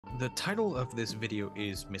the title of this video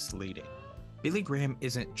is misleading. Billy Graham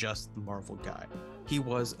isn't just the Marvel guy. He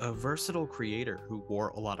was a versatile creator who wore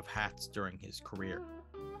a lot of hats during his career.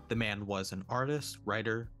 The man was an artist,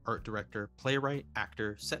 writer, art director, playwright,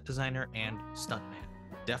 actor, set designer, and stuntman.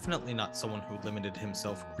 Definitely not someone who limited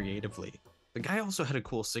himself creatively. The guy also had a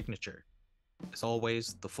cool signature. As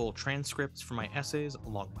always, the full transcripts for my essays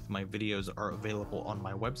along with my videos are available on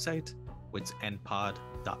my website,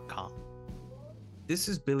 witsendpod.com. This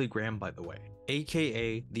is Billy Graham, by the way,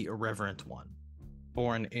 aka the Irreverent One.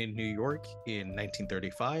 Born in New York in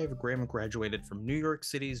 1935, Graham graduated from New York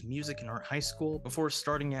City's Music and Art High School before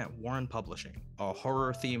starting at Orrin Publishing, a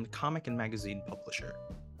horror-themed comic and magazine publisher.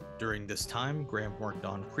 During this time, Graham worked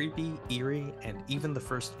on Creepy, Eerie, and even the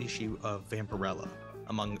first issue of Vampirella,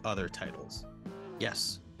 among other titles.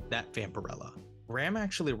 Yes, that Vampirella. Graham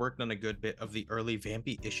actually worked on a good bit of the early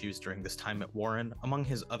Vampy issues during this time at Orrin, among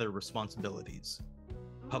his other responsibilities.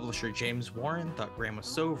 Publisher James Warren thought Graham was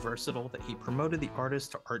so versatile that he promoted the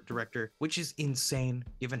artist to art director, which is insane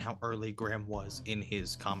given how early Graham was in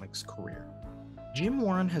his comics career. Jim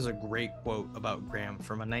Warren has a great quote about Graham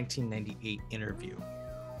from a 1998 interview.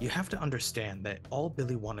 "You have to understand that all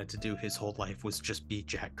Billy wanted to do his whole life was just be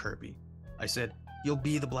Jack Kirby. I said, you'll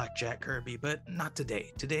be the Black Jack Kirby, but not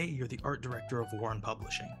today. Today you're the art director of Warren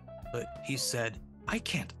Publishing." But he said, "I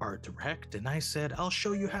can't art direct," and I said, "I'll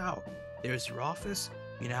show you how. There's your office.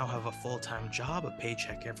 You now have a full-time job, a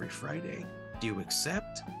paycheck every Friday. Do you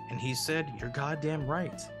accept?" And he said, "You're goddamn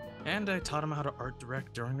right." And I taught him how to art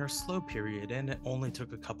direct during our slow period, and it only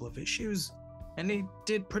took a couple of issues. And he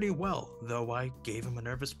did pretty well, though I gave him a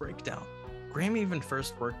nervous breakdown. Graham even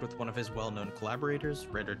first worked with one of his well-known collaborators,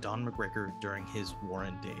 writer Don McGregor, during his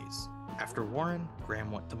Warren days. After Warren,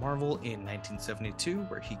 Graham went to Marvel in 1972,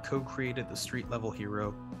 where he co-created the street-level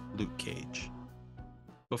hero, Luke Cage.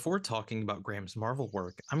 Before talking about Graham's Marvel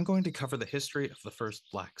work, I'm going to cover the history of the first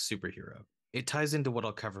Black superhero. It ties into what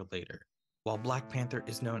I'll cover later. While Black Panther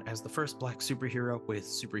is known as the first Black superhero with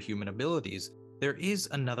superhuman abilities, there is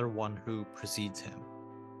another one who precedes him.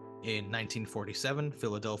 In 1947,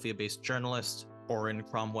 Philadelphia-based journalist Orrin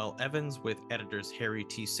Cromwell Evans with editors Harry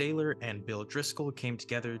T. Saylor and Bill Driscoll came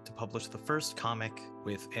together to publish the first comic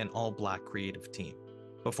with an all-Black creative team.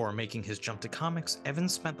 Before making his jump to comics,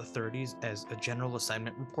 Evans spent the 30s as a general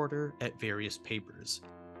assignment reporter at various papers.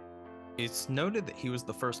 It's noted that he was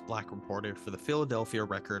the first Black reporter for the Philadelphia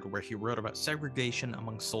Record, where he wrote about segregation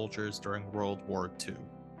among soldiers during World War II.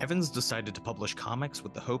 Evans decided to publish comics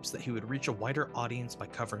with the hopes that he would reach a wider audience by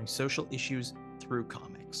covering social issues through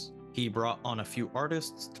comics. He brought on a few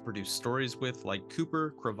artists to produce stories with, like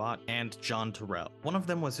Cooper, Cravat, and John Terrell. One of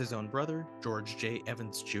them was his own brother, George J.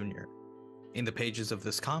 Evans Jr. In the pages of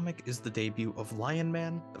this comic is the debut of Lion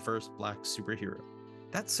Man, the first Black superhero.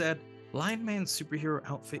 That said, Lion Man's superhero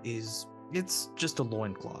outfit it's just a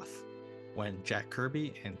loincloth. When Jack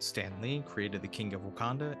Kirby and Stan Lee created the King of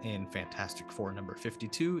Wakanda in Fantastic Four number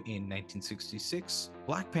 52 in 1966,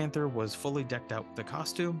 Black Panther was fully decked out with a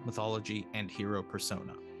costume, mythology, and hero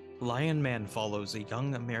persona. Lion Man follows a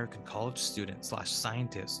young American college student /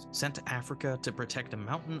 scientist sent to Africa to protect a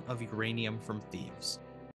mountain of uranium from thieves.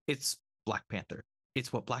 It's Black Panther.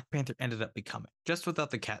 It's what Black Panther ended up becoming, just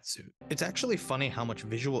without the cat suit. It's actually funny how much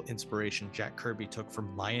visual inspiration Jack Kirby took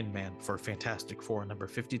from Lion Man for Fantastic Four number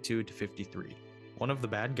 52 to 53. One of the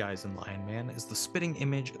bad guys in Lion Man is the spitting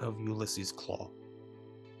image of Ulysses' claw.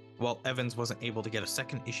 While Evans wasn't able to get a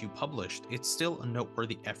second issue published, it's still a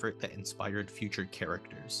noteworthy effort that inspired future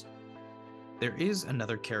characters. There is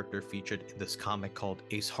another character featured in this comic called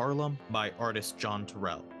Ace Harlem by artist John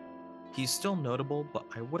Terrell. He's still notable, but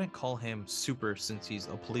I wouldn't call him super since he's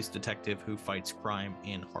a police detective who fights crime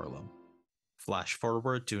in Harlem. Flash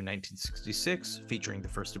forward to 1966, featuring the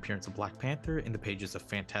first appearance of Black Panther in the pages of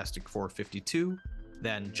Fantastic Four 52.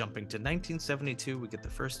 Then jumping to 1972, we get the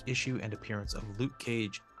first issue and appearance of Luke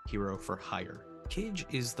Cage, Hero for Hire. Cage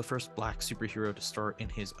is the first Black superhero to star in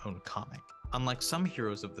his own comic. Unlike some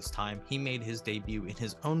heroes of this time, he made his debut in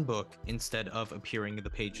his own book instead of appearing in the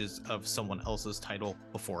pages of someone else's title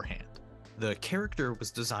beforehand. The character was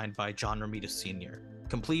designed by John Romita Sr.,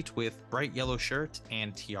 complete with bright yellow shirt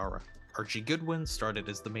and tiara. Archie Goodwin started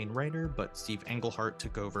as the main writer, but Steve Englehart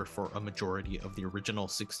took over for a majority of the original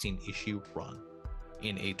 16-issue run.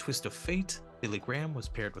 In a twist of fate, Billy Graham was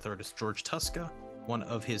paired with artist George Tuska, one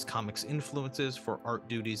of his comics influences for art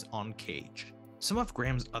duties on Cage. Some of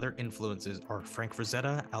Graham's other influences are Frank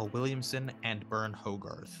Frazetta, Al Williamson, and Byrne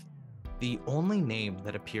Hogarth. The only name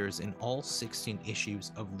that appears in all 16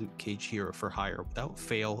 issues of Luke Cage Hero for Hire without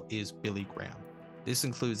fail is Billy Graham. This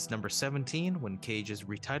includes number 17 when Cage is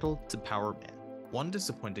retitled to Power Man. One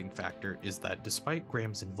disappointing factor is that despite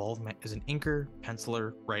Graham's involvement as an inker,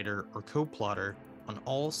 penciler, writer, or co-plotter on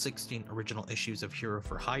all 16 original issues of Hero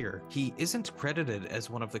for Hire, he isn't credited as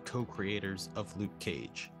one of the co-creators of Luke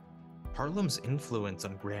Cage. Harlem's influence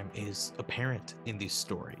on Graham is apparent in these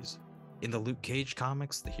stories. In the Luke Cage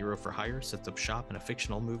comics, the Hero for Hire sets up shop in a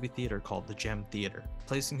fictional movie theater called the Gem Theater,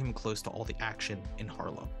 placing him close to all the action in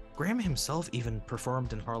Harlem. Graham himself even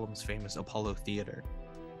performed in Harlem's famous Apollo Theater.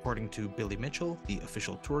 According to Billy Mitchell, the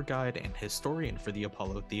official tour guide and historian for the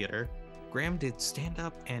Apollo Theater, Graham did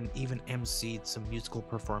stand-up and even emceed some musical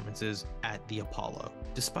performances at the Apollo.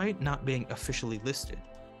 Despite not being officially listed,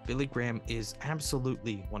 Billy Graham is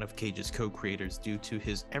absolutely one of Cage's co-creators due to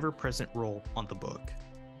his ever-present role on the book.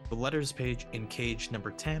 The letters page in Cage number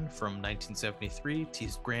 10 from 1973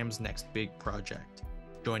 teased Graham's next big project,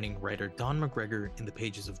 joining writer Don McGregor in the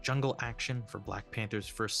pages of Jungle Action for Black Panther's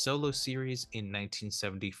first solo series in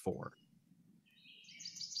 1974.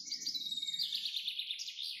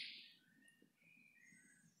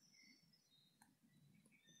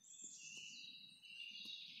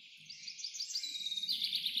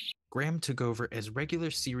 Graham took over as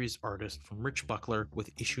regular series artist from Rich Buckler with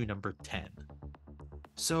issue number 10.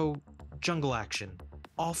 So, Jungle Action,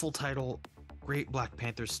 awful title, great Black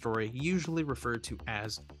Panther story, usually referred to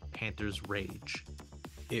as Panther's Rage.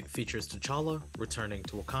 It features T'Challa returning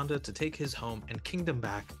to Wakanda to take his home and kingdom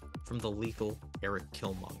back from the lethal Eric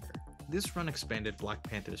Killmonger. This run expanded Black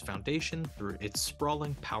Panther's foundation through its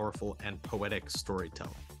sprawling, powerful, and poetic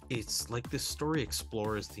storytelling. It's like this story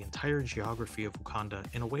explores the entire geography of Wakanda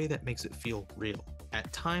in a way that makes it feel real.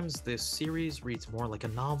 At times, this series reads more like a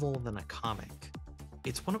novel than a comic.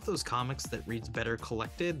 It's one of those comics that reads better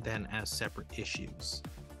collected than as separate issues.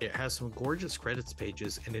 It has some gorgeous credits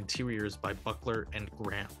pages and interiors by Buckler and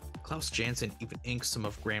Graham. Klaus Janson even inks some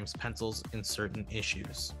of Graham's pencils in certain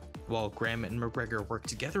issues. While Graham and McGregor work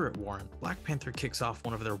together at Warren, Black Panther kicks off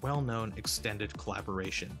one of their well-known extended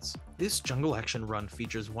collaborations. This Jungle Action run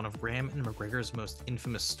features one of Graham and McGregor's most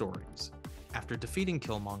infamous stories. After defeating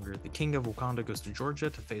Killmonger, the King of Wakanda goes to Georgia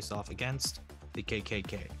to face off against the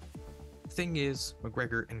KKK. The thing is,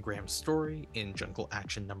 McGregor and Graham's story in Jungle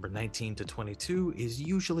Action number 19 to 22 is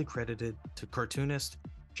usually credited to cartoonist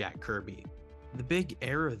Jack Kirby. The big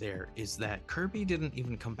error there is that Kirby didn't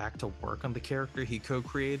even come back to work on the character he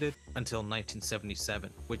co-created until 1977,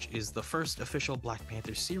 which is the first official Black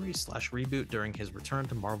Panther series / reboot during his return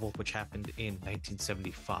to Marvel, which happened in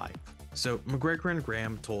 1975. So McGregor and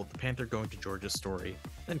Graham told the Panther going to Georgia story,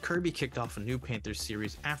 then Kirby kicked off a new Panther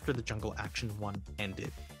series after the Jungle Action one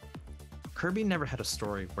ended. Kirby never had a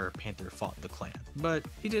story where Panther fought the Klan, but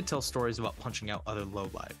he did tell stories about punching out other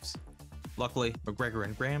lowlives. Luckily, McGregor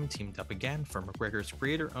and Graham teamed up again for McGregor's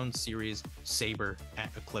creator-owned series, Sabre, at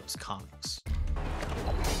Eclipse Comics.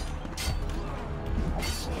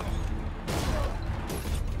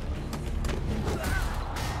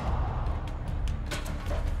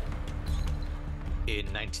 In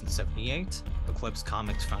 1978, Eclipse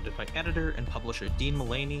Comics, founded by editor and publisher Dean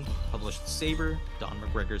Mullaney, published Sabre, Don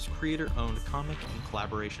McGregor's creator-owned comic in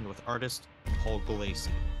collaboration with artist Paul Gulacy.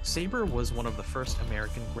 Sabre was one of the first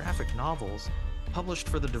American graphic novels published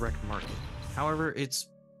for the direct market. However, it's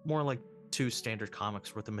more like two standard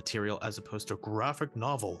comics worth of material as opposed to a graphic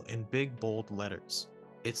novel in big, bold letters.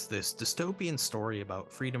 It's this dystopian story about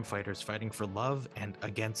freedom fighters fighting for love and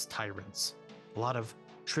against tyrants. A lot of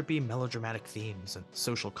trippy melodramatic themes and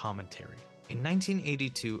social commentary. In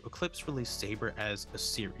 1982, Eclipse released Sabre as a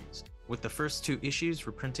series, with the first two issues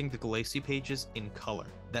reprinting the Gulacy pages in color.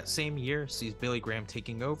 That same year sees Billy Graham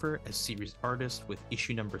taking over as series artist with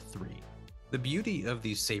issue number 3. The beauty of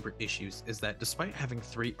these Sabre issues is that despite having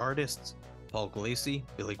 3 artists, Paul Gulacy,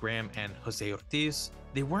 Billy Graham, and Jose Ortiz,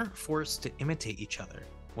 they weren't forced to imitate each other.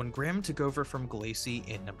 When Graham took over from Gulacy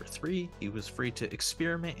in number 3, he was free to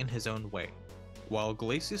experiment in his own way. While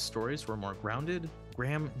Gulacy's stories were more grounded,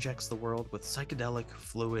 Graham injects the world with psychedelic,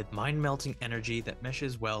 fluid, mind-melting energy that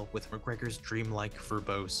meshes well with McGregor's dreamlike,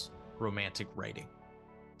 verbose, romantic writing.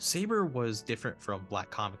 Sabre was different from Black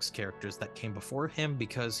Comics characters that came before him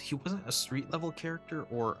because he wasn't a street-level character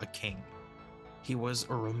or a king. He was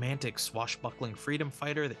a romantic, swashbuckling freedom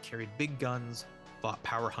fighter that carried big guns, fought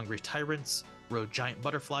power-hungry tyrants, rode giant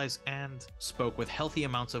butterflies, and spoke with healthy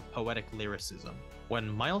amounts of poetic lyricism. When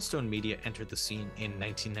Milestone Media entered the scene in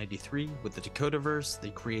 1993 with the Dakotaverse,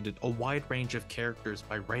 they created a wide range of characters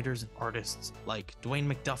by writers and artists like Dwayne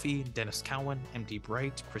McDuffie, Dennis Cowan, M.D.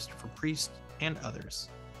 Bright, Christopher Priest, and others.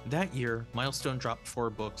 That year, Milestone dropped 4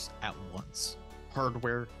 books at once: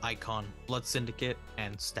 Hardware, Icon, Blood Syndicate,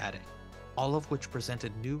 and Static, all of which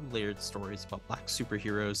presented new layered stories about Black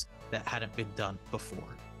superheroes that hadn't been done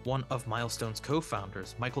before. One of Milestone's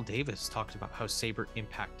co-founders, Michael Davis, talked about how Sabre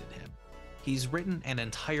impacted him. He's written an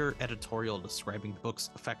entire editorial describing the book's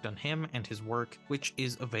effect on him and his work, which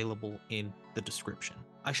is available in the description.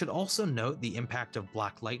 I should also note the impact of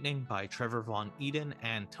Black Lightning by Trevor Von Eden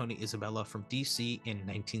and Tony Isabella from DC in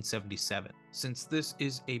 1977. Since this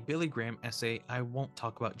is a Billy Graham essay, I won't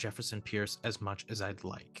talk about Jefferson Pierce as much as I'd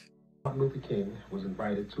like. Martin Luther King was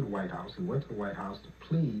invited to the White House. He went to the White House to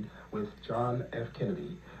plead with John F.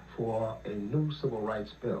 Kennedy for a new civil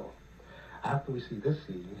rights bill. After we see this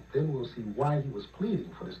scene, then we'll see why he was pleading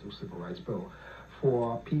for this new civil rights bill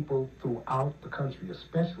for people throughout the country,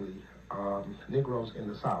 especially Negroes in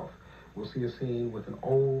the South. We'll see a scene with an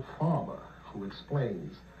old farmer who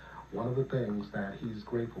explains one of the things that he's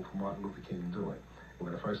grateful for Martin Luther King doing. We're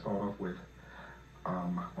going to first start off with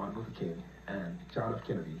Martin Luther King and John F.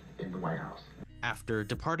 Kennedy in the White House. After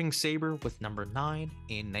departing Sabre with number 9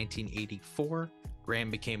 in 1984,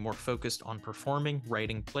 Graham became more focused on performing,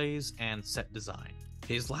 writing plays, and set design.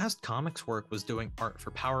 His last comics work was doing art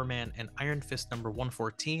for Power Man and Iron Fist number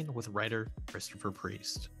 114 with writer Christopher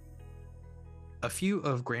Priest. A few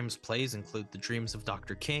of Graham's plays include The Dreams of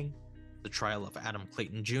Dr. King, The Trial of Adam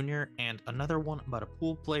Clayton Jr., and another one about a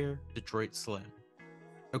pool player, Detroit Slim.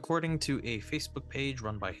 According to a Facebook page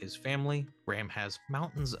run by his family, Graham has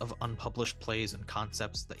mountains of unpublished plays and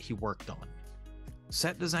concepts that he worked on.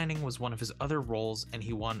 Set designing was one of his other roles, and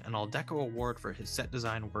he won an Aldeco Award for his set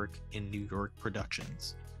design work in New York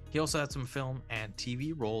productions. He also had some film and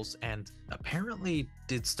TV roles, and apparently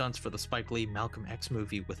did stunts for the Spike Lee Malcolm X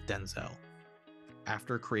movie with Denzel.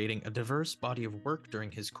 After creating a diverse body of work during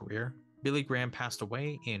his career, Billy Graham passed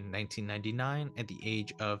away in 1999 at the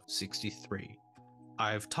age of 63.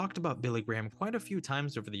 I've talked about Billy Graham quite a few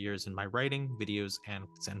times over the years in my writing, videos,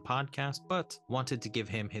 and podcast, but wanted to give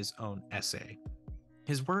him his own essay.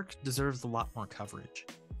 His work deserves a lot more coverage.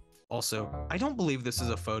 Also, I don't believe this is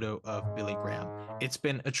a photo of Billy Graham. It's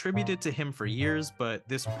been attributed to him for years, but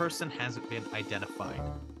this person hasn't been identified.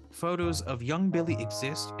 Photos of young Billy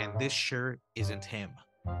exist, and this sure isn't him.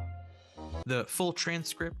 The full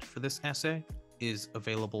transcript for this essay is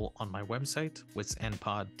available on my website,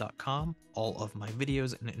 witsendpod.com. All of my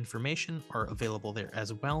videos and information are available there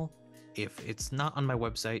as well. If it's not on my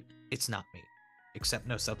website, it's not me, except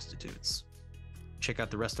no substitutes. Check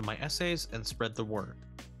out the rest of my essays and spread the word.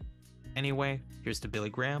 Anyway, here's to Billy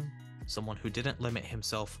Graham, someone who didn't limit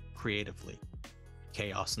himself creatively.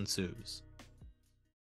 Chaos ensues.